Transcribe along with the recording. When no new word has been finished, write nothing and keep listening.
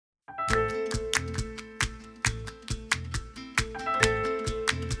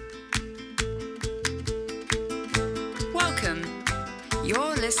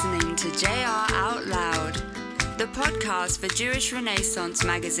listening to JR Out Loud, the podcast for Jewish Renaissance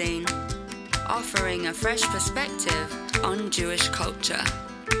magazine, offering a fresh perspective on Jewish culture.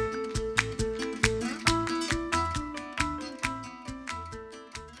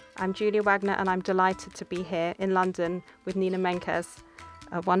 I'm Julia Wagner, and I'm delighted to be here in London with Nina Menkes,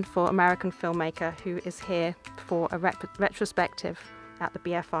 a wonderful American filmmaker who is here for a retrospective at the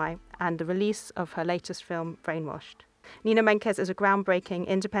BFI and the release of her latest film, Brainwashed. Nina Menkes is a groundbreaking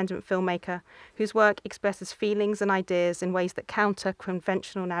independent filmmaker whose work expresses feelings and ideas in ways that counter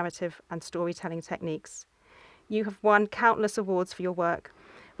conventional narrative and storytelling techniques. You have won countless awards for your work,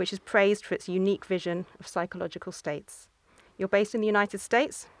 which is praised for its unique vision of psychological states. You're based in the United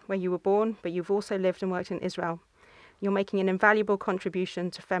States, where you were born, but you've also lived and worked in Israel. You're making an invaluable contribution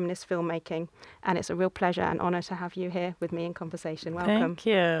to feminist filmmaking, and it's a real pleasure and honor to have you here with me in conversation. Welcome. Thank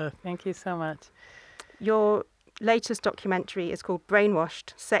you. Thank you so much. Your latest documentary is called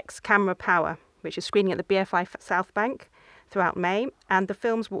Brainwashed, Sex, Camera, Power, which is screening at the BFI South Bank throughout May, and the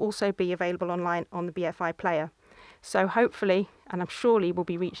films will also be available online on the BFI player. So hopefully, and I'm surely, will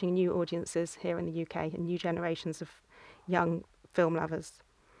be reaching new audiences here in the UK and new generations of young film lovers.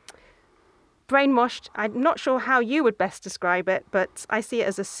 Brainwashed, I'm not sure how you would best describe it, but I see it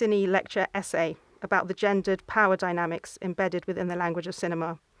as a cine lecture essay about the gendered power dynamics embedded within the language of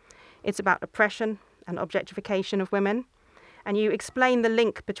cinema. It's about oppression and objectification of women, and you explain the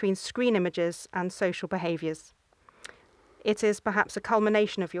link between screen images and social behaviours. It is perhaps a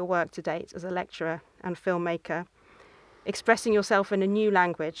culmination of your work to date as a lecturer and filmmaker, expressing yourself in a new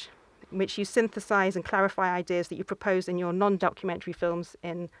language, in which you synthesize and clarify ideas that you propose in your non-documentary films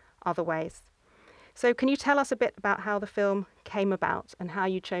in other ways. So can you tell us a bit about how the film came about and how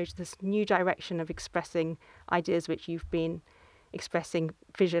you chose this new direction of expressing ideas which you've been expressing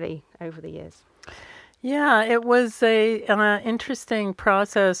visually over the years? Yeah, it was an interesting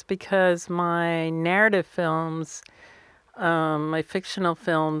process because my narrative films, my fictional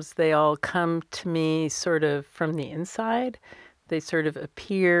films, they all come to me sort of from the inside. They sort of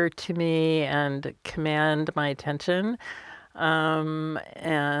appear to me and command my attention.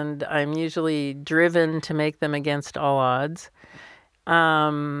 And I'm usually driven to make them against all odds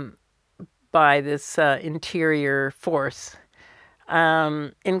by this interior force.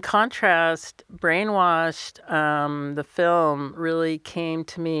 In contrast, Brainwashed, the film, really came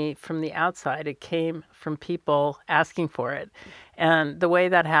to me from the outside. It came from people asking for it. And the way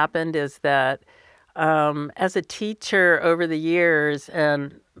that happened is that as a teacher over the years,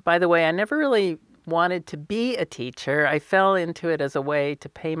 and by the way, I never really wanted to be a teacher. I fell into it as a way to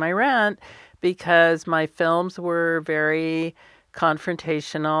pay my rent because my films were very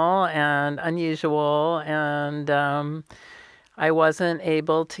confrontational and unusual, and I wasn't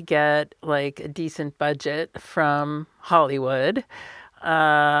able to get like a decent budget from Hollywood.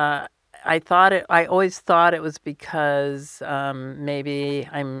 I always thought it was because maybe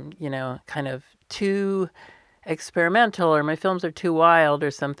I'm, kind of too experimental or my films are too wild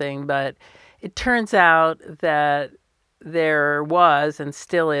or something, but it turns out that there was and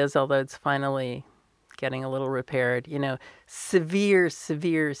still is, although it's finally getting a little repaired, severe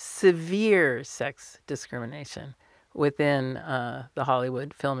sex discrimination within the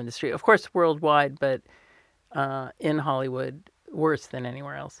Hollywood film industry. Of course, worldwide, but in Hollywood, worse than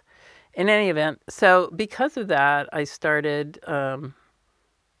anywhere else. In any event, so because of that, I started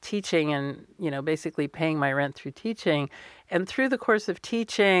teaching and, basically paying my rent through teaching. And through the course of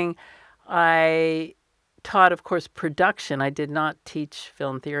teaching, I taught, of course, production. I did not teach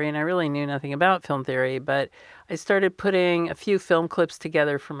film theory, and I really knew nothing about film theory, but I started putting a few film clips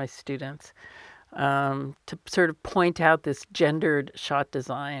together for my students to sort of point out this gendered shot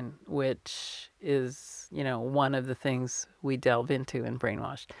design, which is, one of the things we delve into in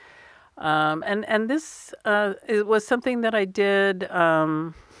Brainwashed. And this it was something that I did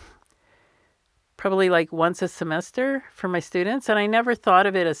probably like once a semester for my students, and I never thought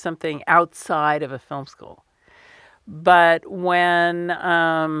of it as something outside of a film school. But when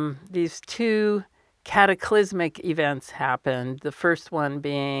these two cataclysmic events happened, the first one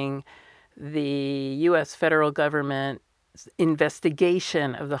being the U.S. federal government's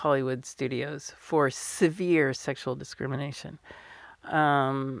investigation of the Hollywood studios for severe sexual discrimination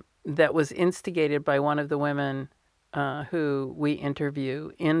that was instigated by one of the women who we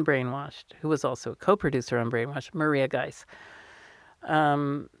interview in Brainwashed, who was also a co-producer on Brainwashed, Maria Geiss.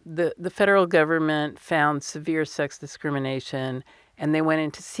 The federal government found severe sex discrimination, and they went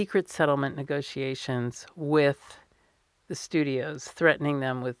into secret settlement negotiations with the studios, threatening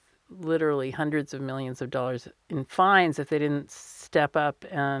them with literally hundreds of millions of dollars in fines if they didn't step up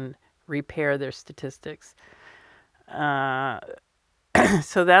and repair their statistics.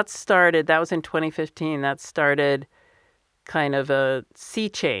 So that was in 2015. That started kind of a sea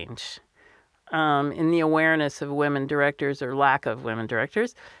change in the awareness of women directors or lack of women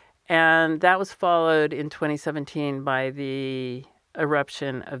directors. And that was followed in 2017 by the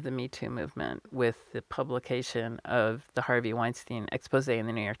eruption of the Me Too movement with the publication of the Harvey Weinstein expose in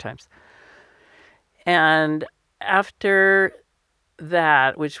the New York Times. And after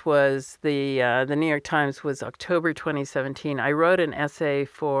that, which was the New York Times, was October 2017, I wrote an essay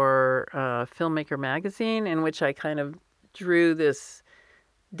for Filmmaker magazine in which I kind of drew this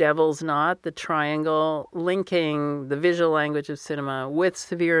devil's knot, the triangle, linking the visual language of cinema with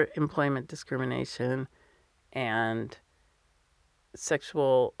severe employment discrimination and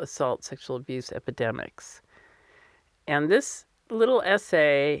sexual assault, sexual abuse epidemics. And this little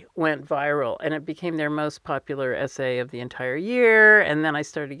essay went viral, and it became their most popular essay of the entire year. And then I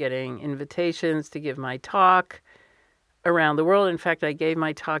started getting invitations to give my talk around the world. In fact, I gave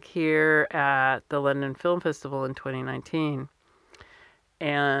my talk here at the London Film Festival in 2019.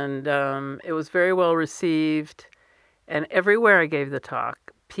 And it was very well received. And everywhere I gave the talk,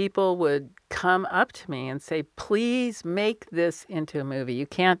 people would come up to me and say, please make this into a movie. You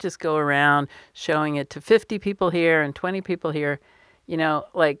can't just go around showing it to 50 people here and 20 people here. You know,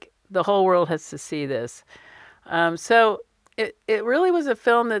 like the whole world has to see this. So it really was a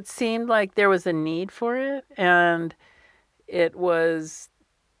film that seemed like there was a need for it. And it was,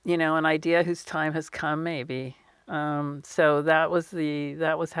 you know, an idea whose time has come, maybe. So that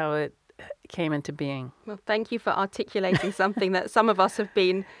was how it came into being. Well, thank you for articulating something that some of us have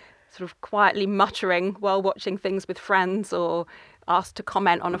been sort of quietly muttering while watching things with friends or asked to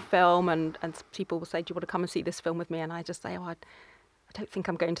comment on a film, and people will say, do you want to come and see this film with me? And I just say, oh, I don't think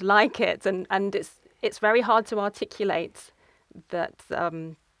I'm going to like it. And it's very hard to articulate that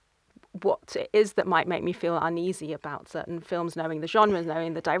what it is that might make me feel uneasy about certain films, knowing the genres,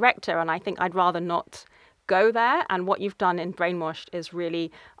 knowing the director. And I think I'd rather not go there. And what you've done in Brainwashed is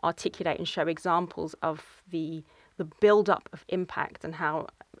really articulate and show examples of the build-up of impact and how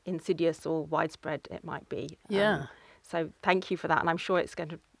insidious or widespread it might be. Yeah. So thank you for that. And I'm sure it's going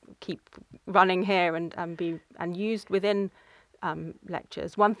to keep running here and be used within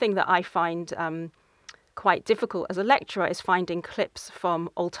lectures. One thing that I find quite difficult as a lecturer is finding clips from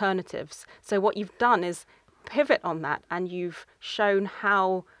alternatives. So what you've done is pivot on that, and you've shown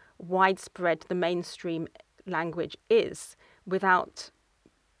how widespread the mainstream language is without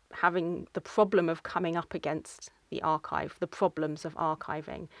having the problem of coming up against the archive, the problems of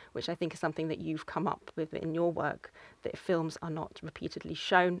archiving, which I think is something that you've come up with in your work, that if films are not repeatedly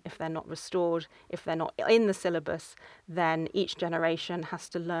shown, if they're not restored, if they're not in the syllabus, then each generation has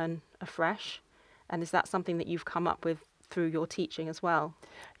to learn afresh. And is that something that you've come up with through your teaching as well?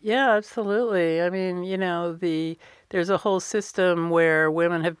 Yeah, absolutely. I mean, you know, there's a whole system where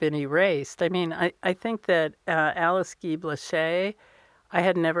women have been erased. I mean, I think that Alice Guy Blaché, I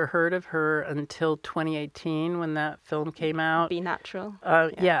had never heard of her until 2018 when that film came out. Be Natural.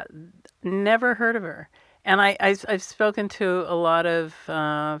 Yeah, never heard of her. And I've spoken to a lot of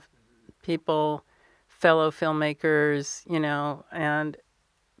people, fellow filmmakers, you know, and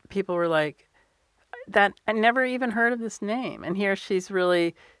people were like, that I never even heard of this name. And here she's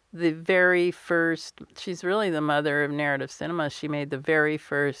really she's really the mother of narrative cinema. She made the very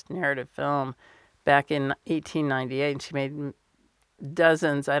first narrative film back in 1898, and she made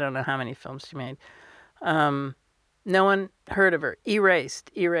dozens, I don't know how many films she made. No one heard of her.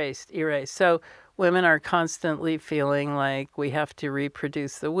 Erased. So women are constantly feeling like we have to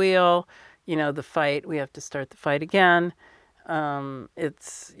reproduce the wheel, you know, the fight, we have to start the fight again.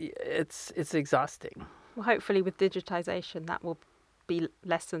 It's exhausting. Well, hopefully with digitization that will be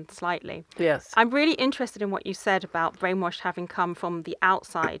lessened slightly. Yes. I'm really interested in what you said about Brainwashed having come from the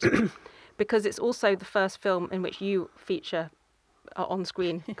outside, because it's also the first film in which you feature on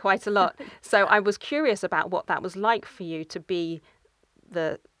screen quite a lot. So I was curious about what that was like for you to be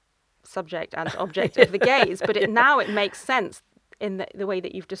the subject and object of the gaze. But now it makes sense in the way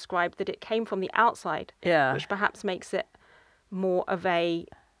that you've described that it came from the outside, which perhaps makes it more of a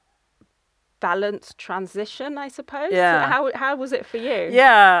balanced transition, I suppose. Yeah. How was it for you?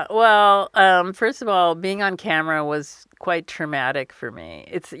 Yeah. Well, first of all, being on camera was quite traumatic for me.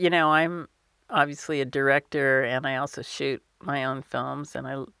 It's, you know, I'm obviously a director, and I also shoot my own films, and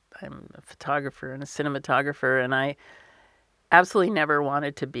I'm a photographer and a cinematographer, and I absolutely never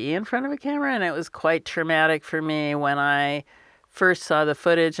wanted to be in front of a camera, and it was quite traumatic for me when I first saw the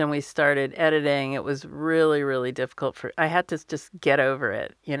footage and we started editing. It was really, really difficult I had to just get over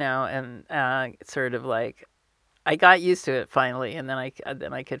it, you know, and sort of like I got used to it finally, and then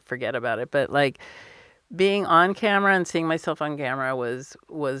I could forget about it. But like being on camera and seeing myself on camera was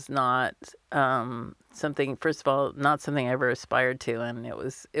not something. First of all, not something I ever aspired to, and it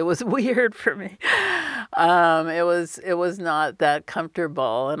was weird for me. It was not that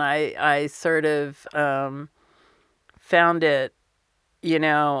comfortable, and I sort of found it,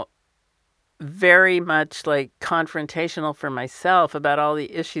 very much like confrontational for myself about all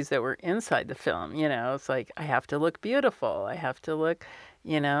the issues that were inside the film. It's like, I have to look beautiful. I have to look,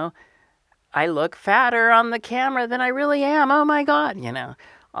 I look fatter on the camera than I really am. Oh my God.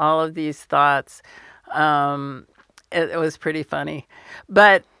 All of these thoughts. It was pretty funny.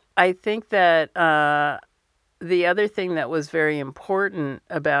 But I think that the other thing that was very important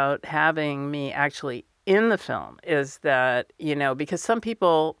about having me actually in the film is that, because some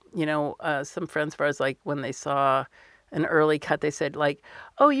people, some friends of ours, like when they saw an early cut, they said like,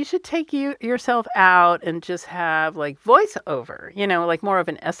 oh, you should take yourself out and just have like voiceover, like more of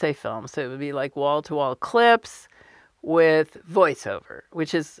an essay film. So it would be like wall-to-wall clips with voiceover,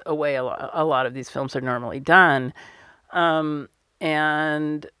 which is a way a lot of these films are normally done.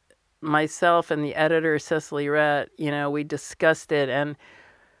 And myself and the editor, Cecily Rhett, we discussed it, and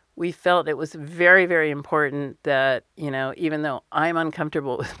we felt it was very, very important that, even though I'm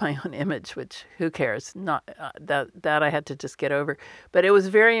uncomfortable with my own image, which who cares, not that I had to just get over, but it was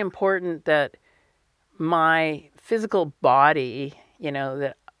very important that my physical body,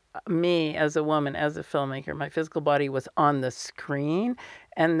 that me as a woman, as a filmmaker, my physical body was on the screen,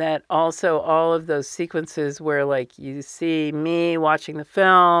 and that also all of those sequences where like you see me watching the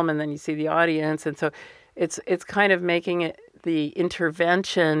film and then you see the audience, and so it's kind of making it the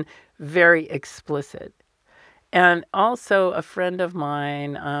intervention very explicit. And also a friend of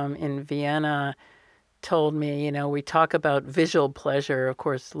mine in Vienna told me, we talk about visual pleasure. Of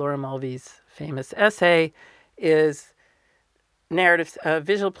course, Laura Mulvey's famous essay is narrative,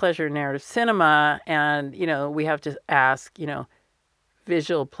 visual pleasure, narrative cinema. And, we have to ask,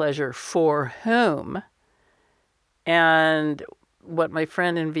 visual pleasure for whom? And what my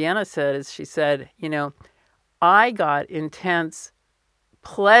friend in Vienna said is, she said, I got intense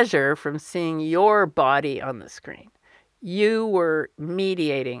pleasure from seeing your body on the screen. You were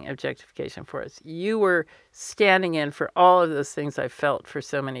mediating objectification for us. You were standing in for all of those things I felt for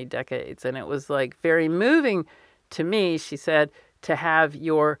so many decades. And it was like very moving to me, she said, to have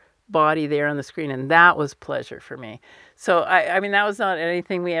your body there on the screen. And that was pleasure for me. So, I mean, that was not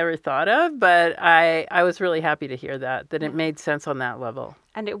anything we ever thought of, but I was really happy to hear that it made sense on that level.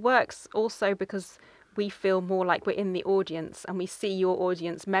 And it works also because we feel more like we're in the audience and we see your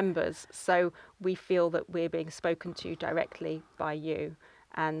audience members. So we feel that we're being spoken to directly by you.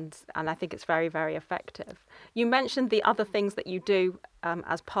 And I think it's very, very effective. You mentioned the other things that you do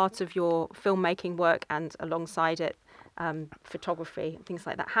as part of your filmmaking work and alongside it, photography and things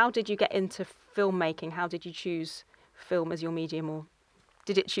like that. How did you get into filmmaking? How did you choose film as your medium, or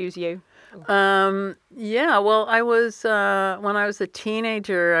did it choose you? Yeah, well, I was, when I was a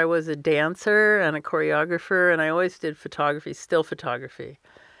teenager, I was a dancer and a choreographer, and I always did photography, still photography.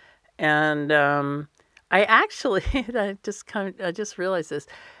 And I actually, I just realized this.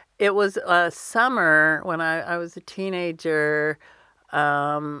 It was a summer when I was a teenager,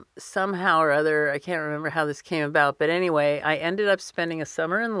 somehow or other, I can't remember how this came about, but anyway, I ended up spending a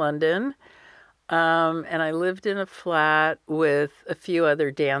summer in London. And I lived in a flat with a few other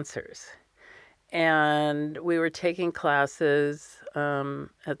dancers. And we were taking classes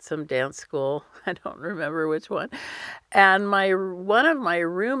at some dance school. I don't remember which one. And one of my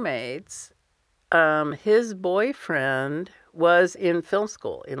roommates, his boyfriend was in film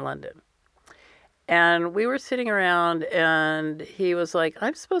school in London. And we were sitting around and he was like,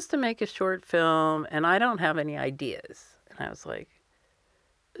 I'm supposed to make a short film and I don't have any ideas. And I was like,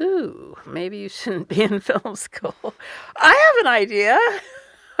 ooh, maybe you shouldn't be in film school. I have an idea.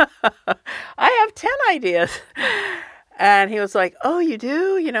 I have 10 ideas. And he was like, oh, you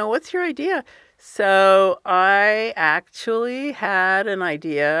do? What's your idea? So I actually had an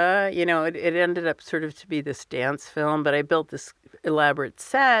idea. It ended up sort of to be this dance film, but I built this elaborate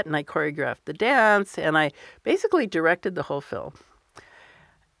set and I choreographed the dance and I basically directed the whole film.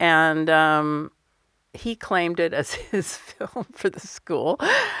 And he claimed it as his film for the school.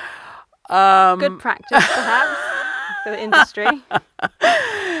 Good practice, perhaps, for the industry.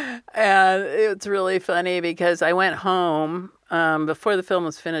 And it's really funny because I went home, before the film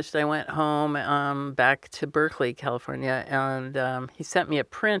was finished, I went home back to Berkeley, California, and he sent me a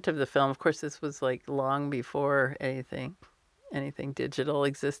print of the film. Of course, this was like long before anything digital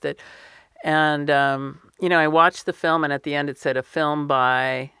existed. And, I watched the film, and at the end it said a film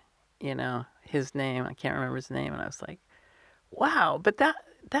by, his name. I can't remember his name. And I was like, wow, but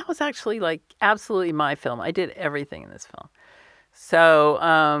that was actually like absolutely my film. I did everything in this film.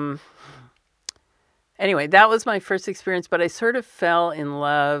 So anyway, that was my first experience, but I sort of fell in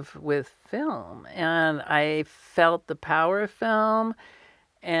love with film, and I felt the power of film.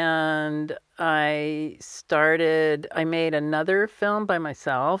 And I made another film by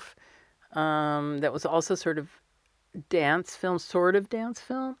myself that was also sort of dance film.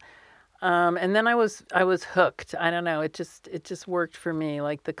 And then I was hooked. I don't know. It just worked for me,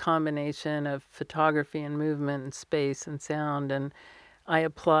 like the combination of photography and movement and space and sound. And I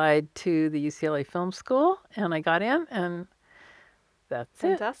applied to the UCLA Film School, and I got in, and that's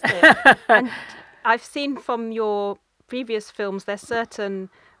Fantastic. And I've seen from your previous films, there's certain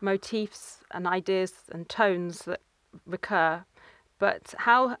motifs and ideas and tones that recur. But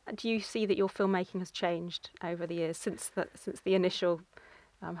how do you see that your filmmaking has changed over the years since the initial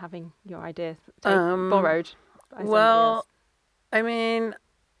having your idea borrowed by somebody else? I mean,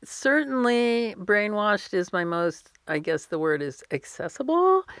 certainly Brainwashed is my most, I guess the word is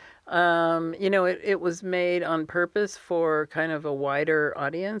accessible. It was made on purpose for kind of a wider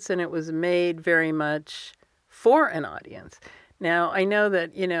audience, and it was made very much for an audience. Now, I know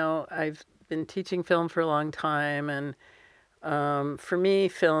that, I've been teaching film for a long time, and for me,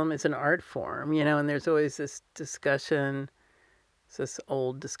 film is an art form, and there's always this discussion. It's this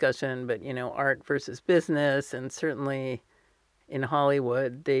old discussion, but, art versus business. And certainly in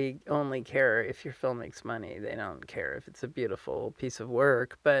Hollywood, they only care if your film makes money. They don't care if it's a beautiful piece of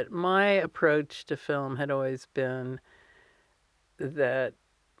work. But my approach to film had always been that,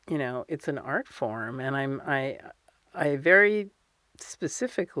 it's an art form. And I very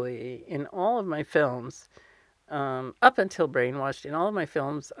specifically, in all of my films, up until Brainwashed, in all of my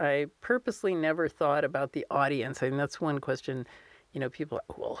films, I purposely never thought about the audience. I mean, that's one question, people,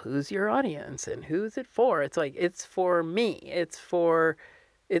 well, who's your audience and who's it for? It's like, it's for me. It's for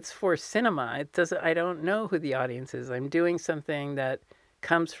cinema. I don't know who the audience is. I'm doing something that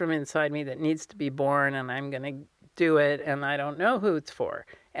comes from inside me that needs to be born, and I'm going to do it, and I don't know who it's for.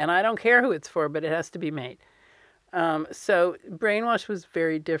 And I don't care who it's for, but it has to be made. So Brainwash was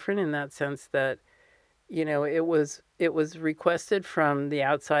very different in that sense that, it was requested from the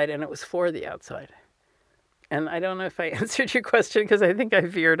outside, and it was for the outside. And I don't know if I answered your question because I think I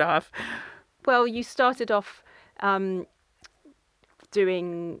veered off. Well, you started off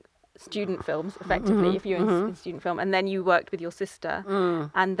doing student films, effectively, if you're in student film, and then you worked with your sister,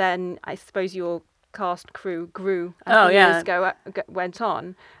 and then I suppose your cast crew grew as the years went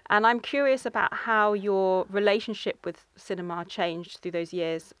on. And I'm curious about how your relationship with cinema changed through those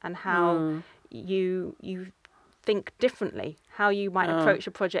years, and how you think differently, how you might approach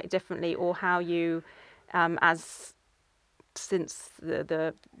a project differently, or how you, since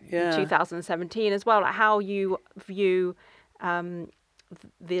the 2017 as well, like how you view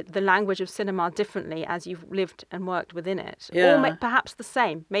the language of cinema differently as you've lived and worked within it, or perhaps the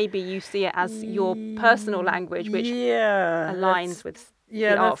same. Maybe you see it as your personal language, which aligns with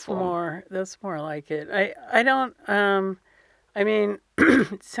the art form. That's more like it. I don't. I mean,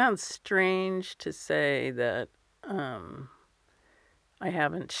 it sounds strange to say that I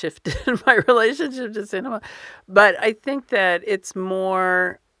haven't shifted my relationship to cinema, but I think that it's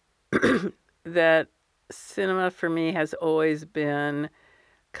more that cinema for me has always been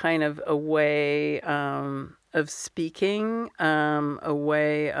kind of a way of speaking, a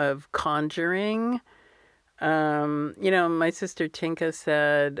way of conjuring. My sister Tinka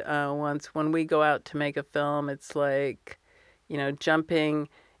said once, when we go out to make a film, it's like, jumping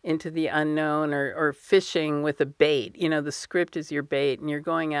into the unknown or fishing with a bait. The script is your bait, and you're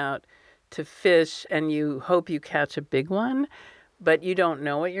going out to fish, and you hope you catch a big one, but you don't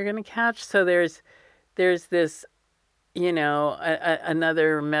know what you're going to catch. So there's this,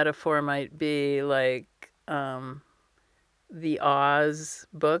 another metaphor might be like the Oz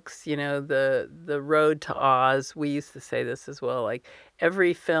books, the road to Oz. We used to say this as well, like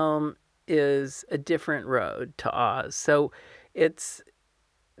every film is a different road to Oz. So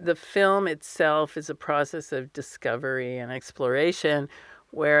the film itself is a process of discovery and exploration,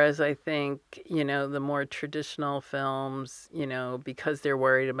 whereas I think, the more traditional films, because they're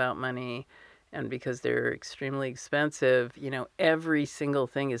worried about money and because they're extremely expensive, every single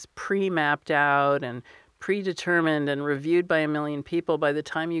thing is pre-mapped out and predetermined and reviewed by a million people. By the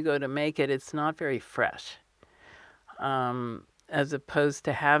time you go to make it, it's not very fresh. As opposed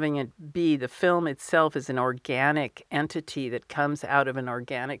to having it be, the film itself is an organic entity that comes out of an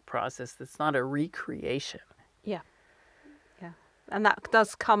organic process that's not a recreation. Yeah. And that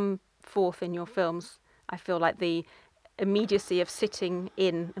does come forth in your films. I feel like the immediacy of sitting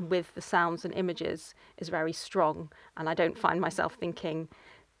in and with the sounds and images is very strong, and I don't find myself thinking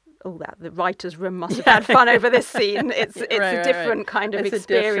that the writer's room must have had fun over this scene. It's a different kind of it's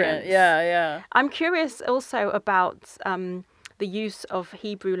experience. Yeah. I'm curious also about the use of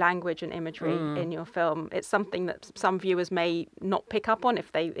Hebrew language and imagery in your film. It's something that some viewers may not pick up on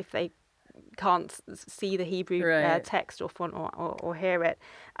if they can't see the Hebrew text or font or hear it.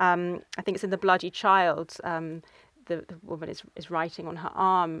 I think it's in The Bloody Child. The woman is writing on her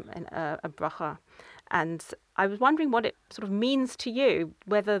arm in a bracha. And I was wondering what it sort of means to you,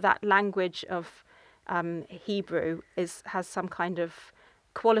 whether that language of Hebrew has some kind of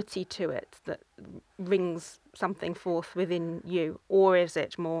quality to it that rings something forth within you, or is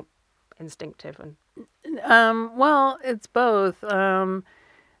it more instinctive? Well, it's both. Both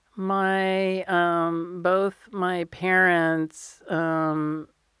my parents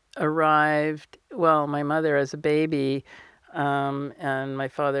arrived. Well, my mother as a baby, and my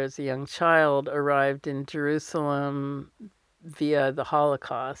father as a young child arrived in Jerusalem via the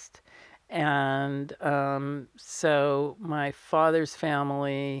Holocaust, and so my father's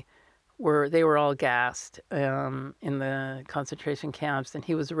family were all gassed in the concentration camps, and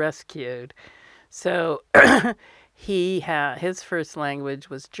he was rescued. So his first language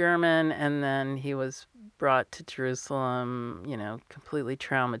was German, and then he was brought to Jerusalem, completely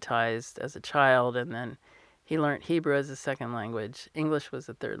traumatized as a child, and then he learned Hebrew as a second language. English was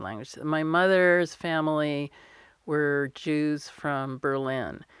a third language. My mother's family were Jews from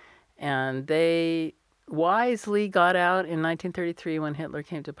Berlin, and they wisely got out in 1933 when Hitler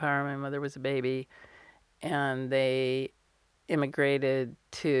came to power. My mother was a baby, and they immigrated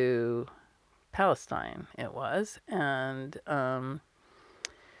to Palestine, it was. And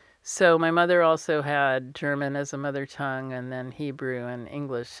so my mother also had German as a mother tongue, and then Hebrew and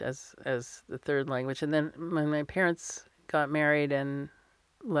English as the third language. And then when my parents got married and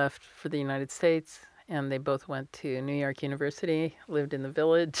left for the United States, and they both went to New York University, lived in the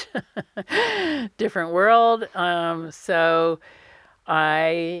village, different world. So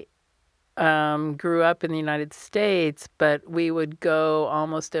I grew up in the United States, but we would go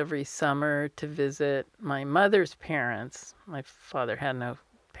almost every summer to visit my mother's parents. My father had no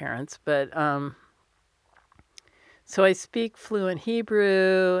parents, but so I speak fluent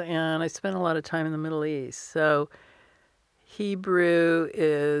Hebrew, and I spent a lot of time in the Middle East. So Hebrew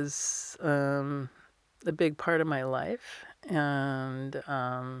is a big part of my life, and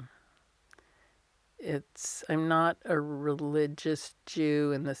I'm not a religious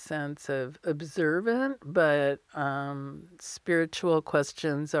Jew in the sense of observant, but spiritual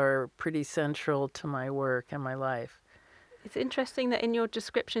questions are pretty central to my work and my life. It's interesting that in your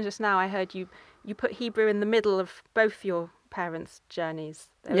description just now, I heard you put Hebrew in the middle of both your parents'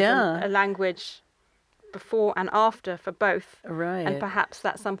 journeys. There was a language before and after for both. Right. And perhaps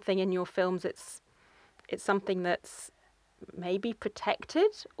that's something in your films. It's something that's maybe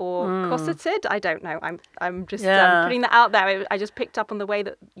protected or cosseted. I don't know. I'm just putting that out there. I just picked up on the way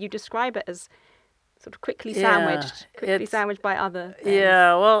that you describe it as sort of quickly sandwiched by other things.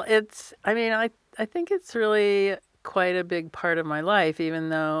 Yeah, well, I think it's really quite a big part of my life, even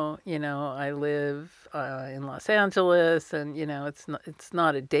though, I live in Los Angeles, and, it's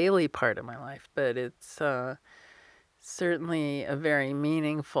not a daily part of my life, but it's certainly a very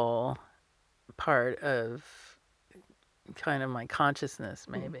meaningful part of kind of my consciousness,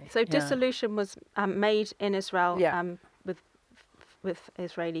 maybe. So Dissolution was made in Israel with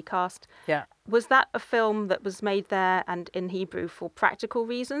Israeli cast. Yeah. Was that a film that was made there and in Hebrew for practical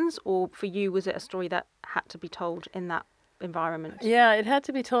reasons, or for you was it a story that had to be told in that environment? Yeah, it had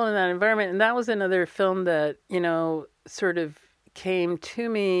to be told in that environment, and that was another film that, sort of came to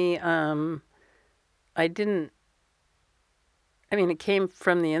me. It came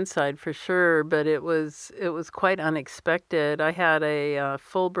from the inside for sure, but it was quite unexpected. I had a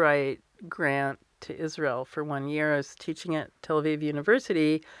Fulbright grant to Israel for 1 year. I was teaching at Tel Aviv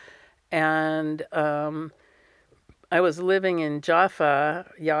University, and I was living in Jaffa,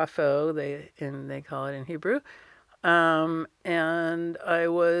 Yafo, they call it in Hebrew, and I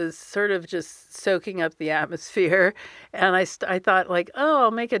was sort of just soaking up the atmosphere, and I thought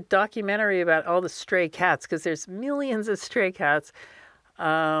I'll make a documentary about all the stray cats, because there's millions of stray cats,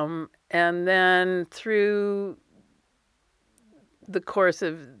 and then through the course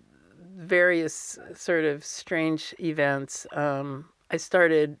of various sort of strange events, I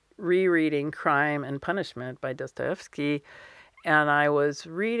started rereading Crime and Punishment by Dostoevsky, and I was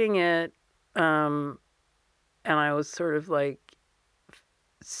reading it, and I was sort of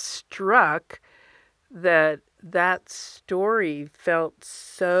struck that story felt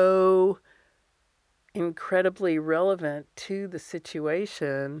so incredibly relevant to the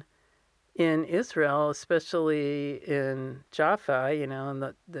situation in Israel, especially in Jaffa,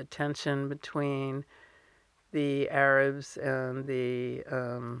 and the tension between the Arabs and the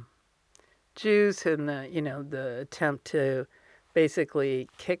Jews, and the attempt to basically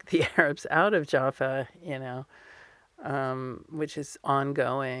kick the Arabs out of Jaffa, which is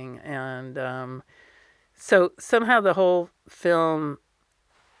ongoing. And so somehow the whole film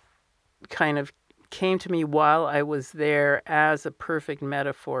kind of came to me while I was there as a perfect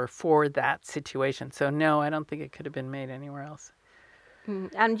metaphor for that situation. So no, I don't think it could have been made anywhere else.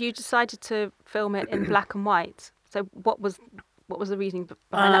 And you decided to film it in black and white. So what was the reasoning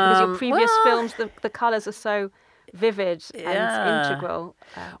behind that? Because your previous films, the colours are so vivid and integral.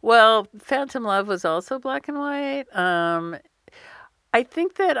 Well, Phantom Love was also black and white. I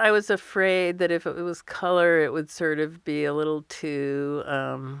think that I was afraid that if it was color, it would sort of be a little too,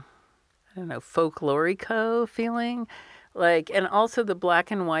 I don't know, folklorico feeling. And also the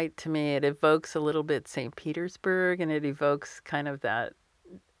black and white, to me, it evokes a little bit St. Petersburg, and it evokes kind of that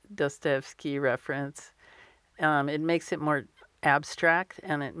Dostoevsky reference. It makes it more abstract,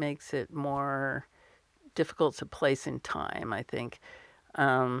 and it makes it more difficult to place in time, I think,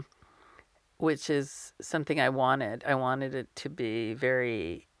 which is something I wanted. I wanted it to be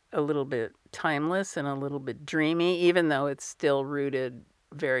a little bit timeless and a little bit dreamy, even though it's still rooted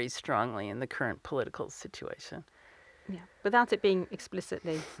very strongly in the current political situation. Yeah, without it being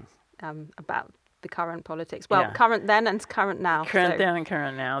explicitly about the current politics. Well, current then and current now. Current then and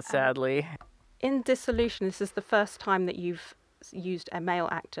current now, sadly. In Dissolution, this is the first time that you've used a male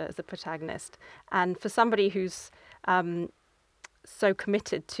actor as a protagonist. And for somebody who's so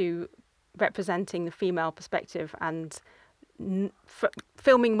committed to representing the female perspective and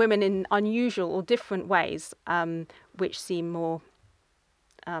filming women in unusual or different ways, which seem more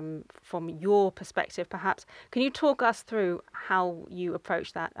from your perspective, perhaps. Can you talk us through how you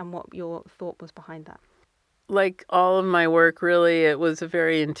approached that and what your thought was behind that? Like all of my work, really, it was a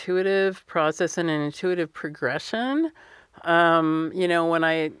very intuitive process and an intuitive progression. When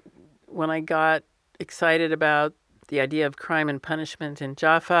I got excited about the idea of crime and punishment in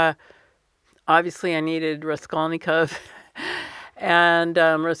Jaffa, obviously I needed Raskolnikov. And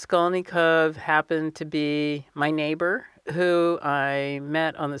Raskolnikov happened to be my neighbor, who I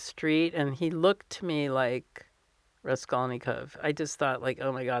met on the street, and he looked to me like Raskolnikov. I just thought, like,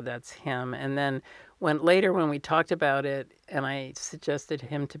 oh my God, that's him. And then when we talked about it and I suggested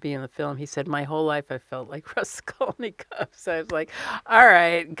him to be in the film, he said, my whole life I felt like Raskolnikov. So I was like, all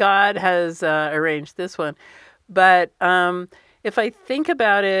right, God has arranged this one. But if I think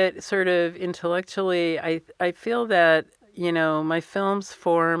about it sort of intellectually, I feel that, my films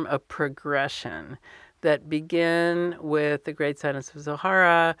form a progression that begin with The Great Silence of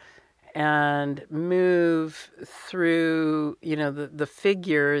Zohara and move through, the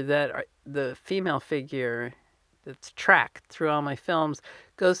figure the female figure that's tracked through all my films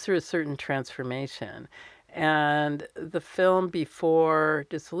goes through a certain transformation. And the film before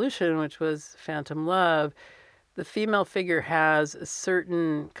Dissolution, which was Phantom Love, the female figure has a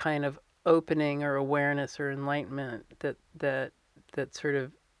certain kind of opening or awareness or enlightenment that sort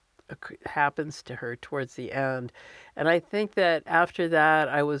of happens to her towards the end. And I think that after that,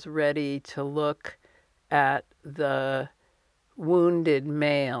 I was ready to look at the wounded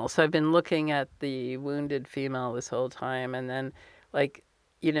male. So I've been looking at the wounded female this whole time. And then,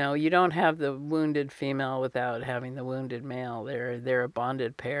 you don't have the wounded female without having the wounded male. They're a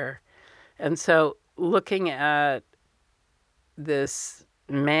bonded pair. And so looking at this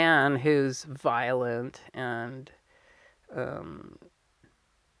man who's violent and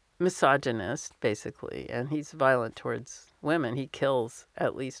misogynist, basically, and he's violent towards women. He kills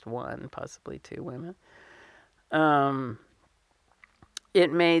at least one, possibly two women.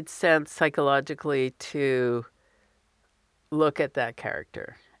 It made sense psychologically to look at that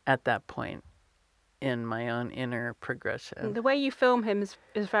character at that point in my own inner progression. The way you film him is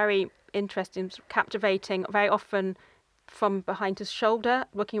very interesting, captivating, very often from behind his shoulder,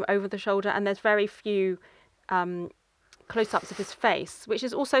 looking over the shoulder, and there's very few close-ups of his face, which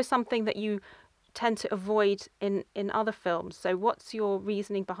is also something that you tend to avoid in other films. So what's your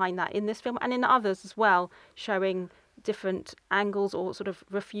reasoning behind that in this film and in others as well, showing different angles or sort of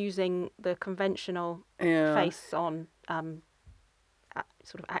refusing the conventional face on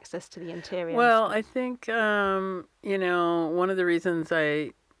sort of access to the interior? Well, I think, one of the reasons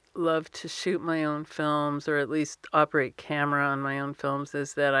I love to shoot my own films, or at least operate camera on my own films,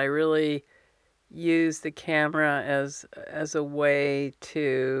 is that I really use the camera as a way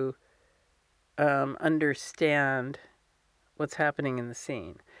to understand what's happening in the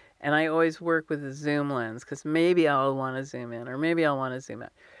scene. And I always work with a zoom lens because maybe I'll want to zoom in or maybe I'll want to zoom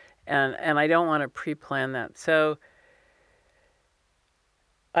out. and I don't want to pre-plan that. So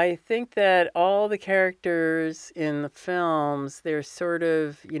I think that all the characters in the films, they're sort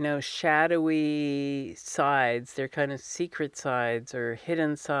of, shadowy sides. They're kind of secret sides or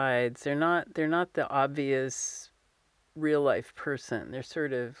hidden sides. They're not the obvious real life person. They're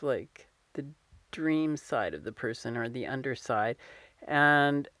sort of like the dream side of the person or the underside.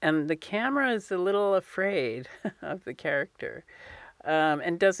 And the camera is a little afraid of the character,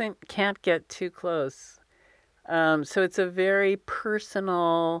 and can't get too close. So it's a very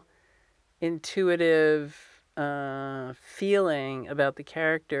personal, intuitive feeling about the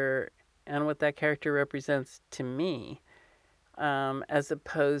character and what that character represents to me, as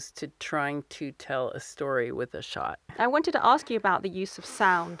opposed to trying to tell a story with a shot. I wanted to ask you about the use of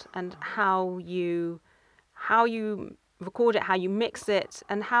sound and how you record it, how you mix it,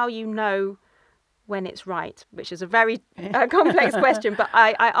 and how you know when it's right, which is a very complex question. But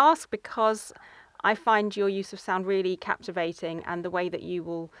I ask because I find your use of sound really captivating, and the way that you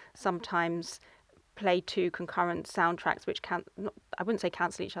will sometimes play two concurrent soundtracks, which I wouldn't say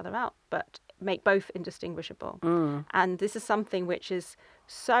cancel each other out, but make both indistinguishable. And this is something which is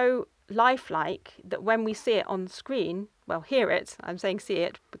so lifelike that when we see it on screen, well, hear it, I'm saying see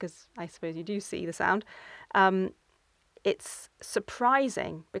it because I suppose you do see the sound, it's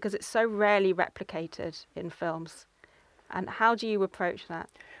surprising because it's so rarely replicated in films. And how do you approach that?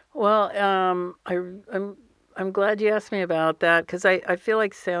 Well, I'm glad you asked me about that, because I feel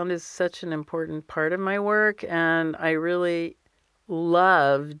like sound is such an important part of my work, and I really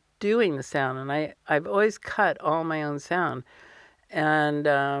love doing the sound, and I've always cut all my own sound. And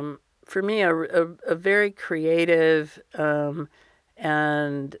for me, a very creative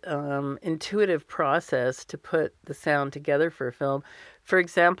and intuitive process to put the sound together for a film. For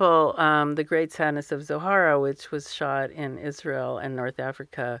example, The Great Sadness of Zohara, which was shot in Israel and North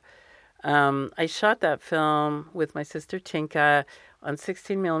Africa. I shot that film with my sister Tinka on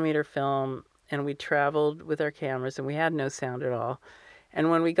 16 millimeter film, and we traveled with our cameras, and we had no sound at all. And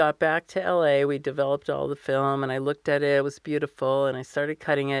when we got back to LA, we developed all the film, and I looked at it. It was beautiful, and I started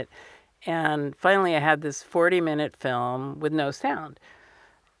cutting it. And finally, I had this 40-minute film with no sound,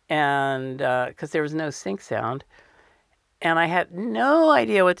 and because there was no sync sound. And I had no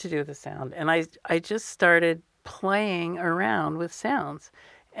idea what to do with the sound. And I just started playing around with sounds.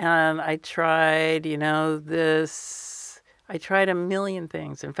 And I tried, I tried a million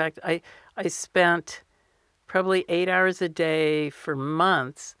things. In fact, I spent probably 8 hours a day for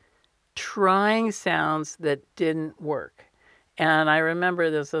months trying sounds that didn't work. And I remember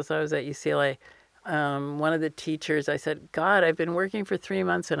this as I was at UCLA. One of the teachers, I said, God, I've been working for 3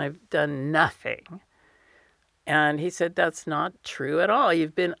 months and I've done nothing. And he said, that's not true at all.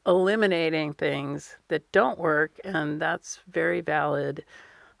 You've been eliminating things that don't work, and that's very valid,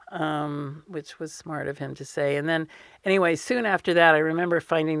 which was smart of him to say. And then, anyway, soon after that, I remember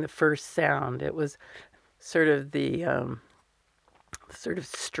finding the first sound. It was sort of the sort of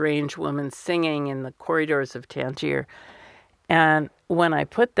strange woman singing in the corridors of Tangier. And when I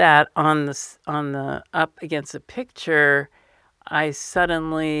put that on the up against a picture, I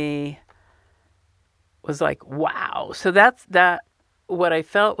suddenly was like, wow. So that's what I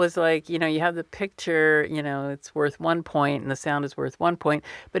felt was like, you have the picture, it's worth 1 point and the sound is worth 1 point.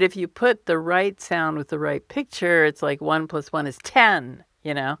 But if you put the right sound with the right picture, it's like 1 + 1 is 10,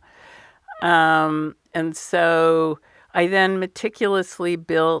 And so I then meticulously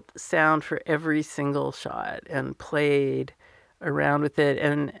built sound for every single shot and played around with it.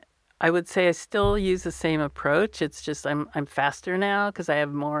 And I would say I still use the same approach. It's just I'm faster now because I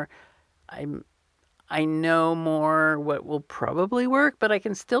have more. I know more what will probably work, but I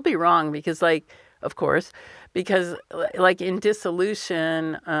can still be wrong because, of course, because in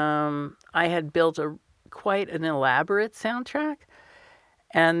Dissolution, I had built quite an elaborate soundtrack,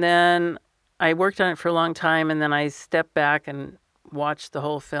 and then I worked on it for a long time, and then I stepped back and watched the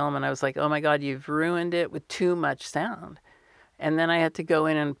whole film, and I was like, oh my God, you've ruined it with too much sound. And then I had to go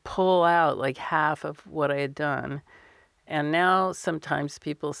in and pull out half of what I had done. And now sometimes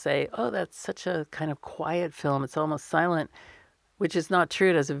people say, oh, that's such a kind of quiet film. It's almost silent, which is not true.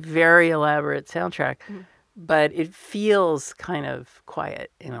 It has a very elaborate soundtrack, but it feels kind of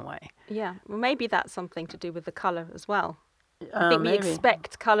quiet in a way. Yeah, well, maybe that's something to do with the colour as well. I think we maybe.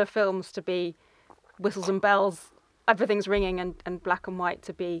 expect colour films to be whistles and bells, everything's ringing, and black and white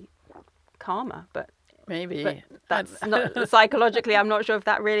to be calmer, but maybe. But that's not psychologically. I'm not sure if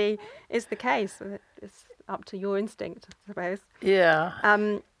that really is the case. It's up to your instinct, I suppose. Yeah.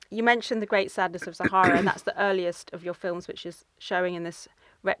 You mentioned The Great Sadness of Zohara, and that's the earliest of your films, which is showing in this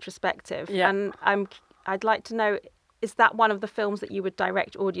retrospective. Yeah. And I'd like to know, is that one of the films that you would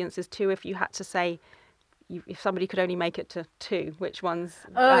direct audiences to if you had to say, if somebody could only make it to 2, which ones?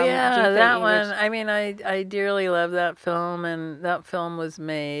 Oh do you yeah, think that you one. would... I mean, I dearly love that film, and that film was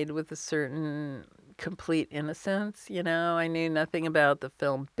made with a certain complete innocence. I knew nothing about the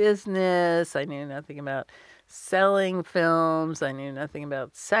film business. I knew nothing about selling films. I knew nothing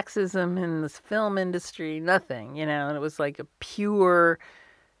about sexism in the film industry. Nothing. And it was like a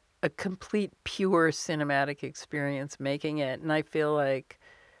complete pure cinematic experience making it, and I feel like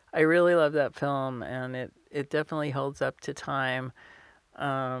I really love that film, and it definitely holds up to time.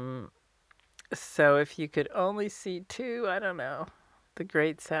 So if you could only see 2, I don't know, The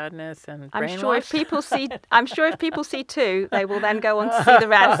Great Sadness and I'm Brainwashed. sure if people see 2, they will then go on to see the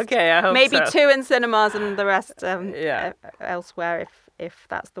rest. Okay, I hope Maybe so. 2 in cinemas and the rest Yeah. elsewhere, if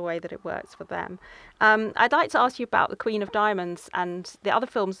that's the way that it works for them. I'd like to ask you about The Queen of Diamonds and the other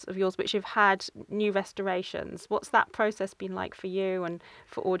films of yours which have had new restorations. What's that process been like for you and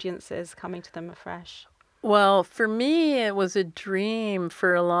for audiences coming to them afresh? Well, for me, it was a dream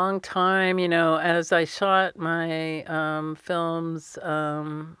for a long time, as I shot my films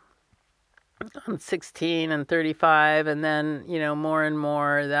on 16 and 35, and then, more and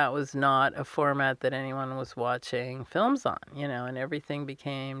more, that was not a format that anyone was watching films on, and everything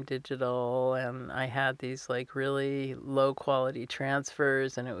became digital, and I had these like really low quality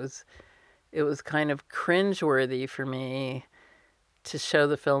transfers, and it was kind of cringeworthy for me to show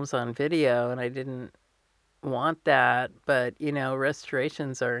the films on video, and I didn't want that, but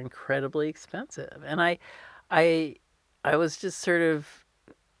restorations are incredibly expensive, and I was just sort of,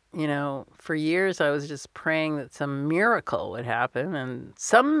 for years I was just praying that some miracle would happen and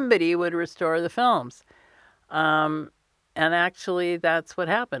somebody would restore the films, and actually that's what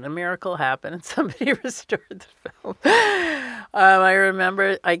happened. A miracle happened and somebody restored the film. I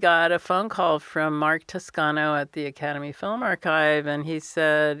remember I got a phone call from Mark Toscano at the Academy Film Archive, and he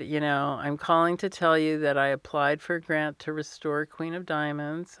said, I'm calling to tell you that I applied for a grant to restore Queen of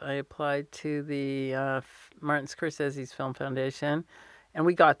Diamonds. I applied to the Martin Scorsese's Film Foundation, and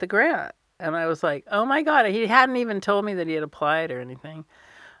we got the grant. And I was like, oh my God, he hadn't even told me that he had applied or anything.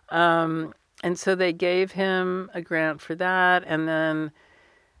 And so they gave him a grant for that. And then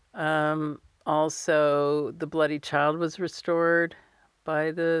also The Bloody Child was restored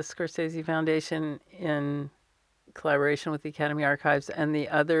by the Scorsese Foundation in collaboration with the Academy Archives. And the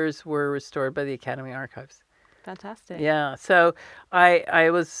others were restored by the Academy Archives. Fantastic. Yeah. So I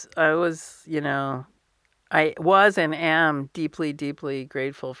was, I was and am deeply, deeply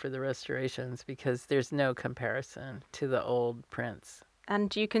grateful for the restorations because there's no comparison to the old prints. And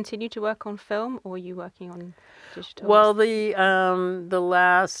do you continue to work on film, or are you working on digital? Well, the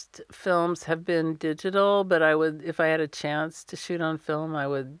last films have been digital, but I would, if I had a chance to shoot on film, I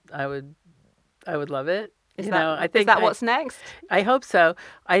would love it. Is that what's next? I hope so.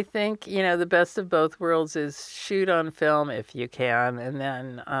 I think, the best of both worlds is shoot on film if you can, and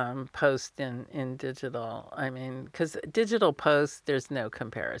then post in digital. I mean, because digital post, there's no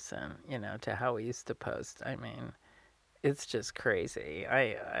comparison, to how we used to post. I mean, it's just crazy.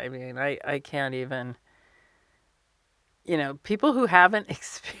 I mean, I can't even... people who haven't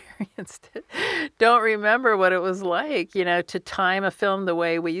experienced it don't remember what it was like, to time a film the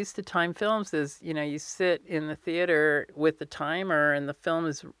way we used to time films is, you sit in the theater with the timer and the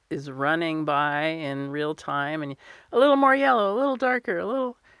film is running by in real time and a little more yellow, a little darker, a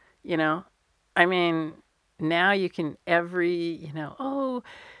little, I mean, now you can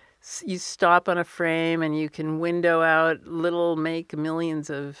you stop on a frame and you can window out make millions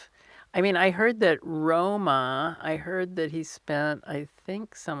of... I mean, I heard that he spent, I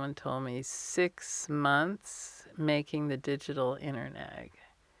think someone told me, 6 months making the digital internet.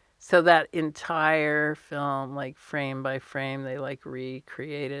 So that entire film, like frame by frame, they like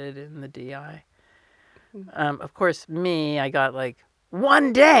recreated in the DI. Of course, I got like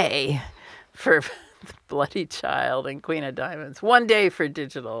 1 day for Bloody Child and Queen of Diamonds. 1 day for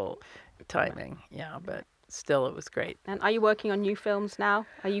digital timing. Yeah, but... still, it was great. And are you working on new films now?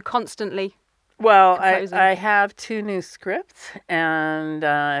 Are you constantly composing? I have 2 new scripts, and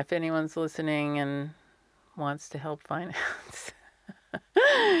if anyone's listening and wants to help finance,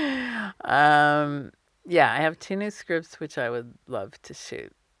 I have 2 new scripts which I would love to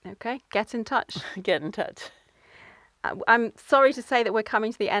shoot. Okay, get in touch. Get in touch. I'm sorry to say that we're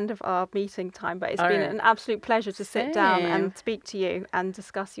coming to the end of our meeting time, but it's been an absolute pleasure to sit down and speak to you and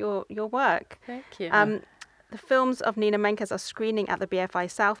discuss your work. Thank you. The films of Nina Menkes are screening at the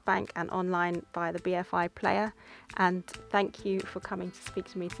BFI South Bank and online via the BFI Player. And thank you for coming to speak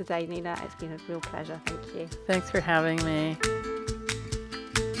to me today, Nina. It's been a real pleasure. Thank you. Thanks for having me.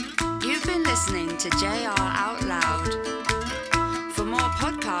 You've been listening listening to JR Out Loud. For more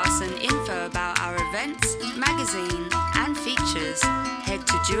podcasts and info about our events, magazine, and features, head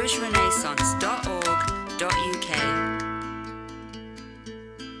to jewishrenaissance.org.